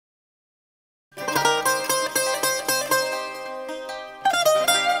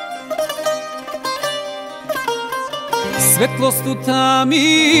Svetlost u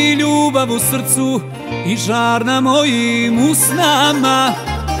tami, ljubav u srcu i žar na mojim usnama.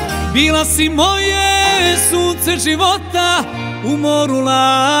 Bila si moje sunce života, u moru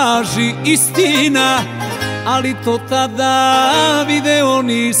laži istina, ali to tada video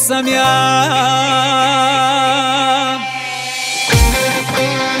nisam ja.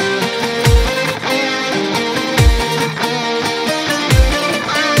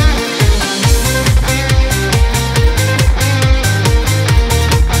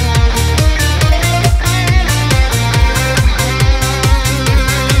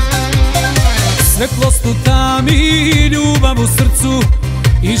 Svetlost u tami, ljubav u srcu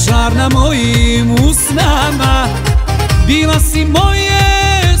i žar na mojim usnama. Bila si moje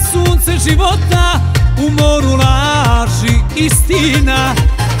sunce života, u moru laži istina,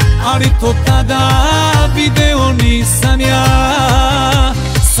 ali to tada video nisam ja.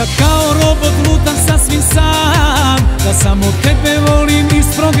 Sad kao robot lutam sasvim sam, da samo tebe volim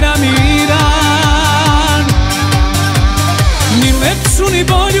isprogramiran. Ni lepšu ni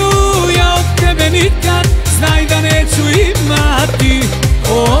bolju ja od tebe nikad, znaj da neću imati.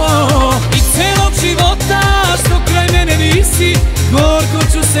 I celog života što kraj mene nisi, gorko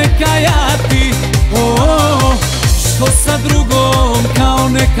ću se kajati. Što sa drugom kao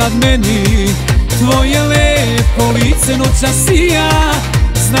nekad meni, tvoje lepo lice noća sija.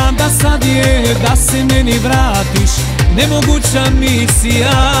 Znam da sad je da se meni vratiš, nemoguća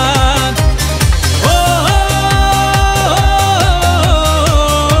misija.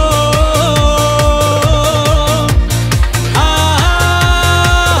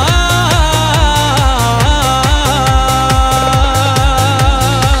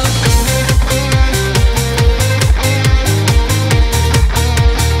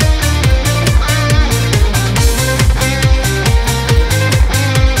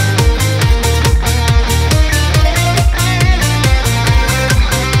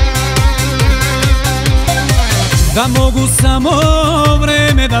 Da mogu samo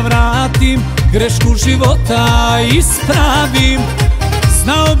vreme da vratim, grešku života ispravim.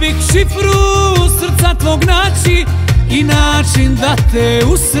 Znao bih šifru srca tvog naći i način da te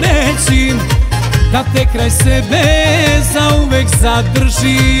usrećim, da te kraj sebe zauvek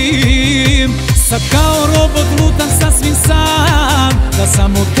zadržim. Sad kao robot lutam sasvim sam, da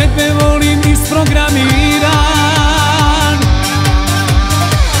samo tebe volim isprogramiran.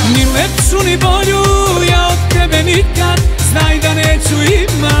 Ni lepšu ni bolju ja od tebe nikad, znaj da neću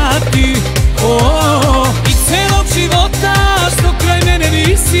imati. I celog života što kraj mene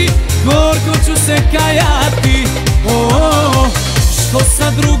nisi, gorko ću se kajati. Što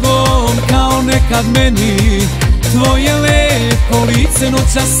sa drugom kao nekad meni, tvoje lepo lice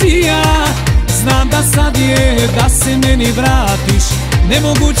noća sija. Znam da sad je da se meni vratiš,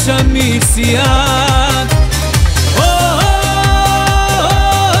 nemoguća misija.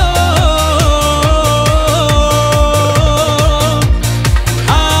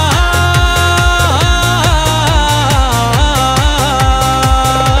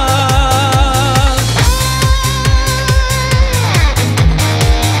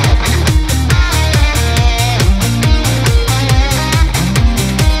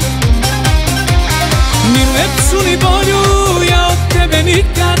 Ni bolju ja od tebe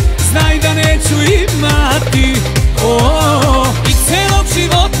nikad, znaj da neću imati. I celog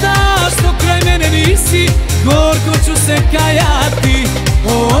života što kraj mene nisi, gorko ću se kajati.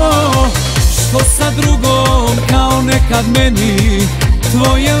 Što sa drugom kao nekad meni,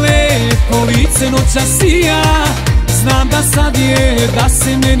 tvoje lepo lice noća sija. Znam da sad je da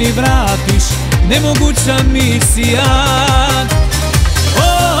se meni vratiš, nemoguća misija.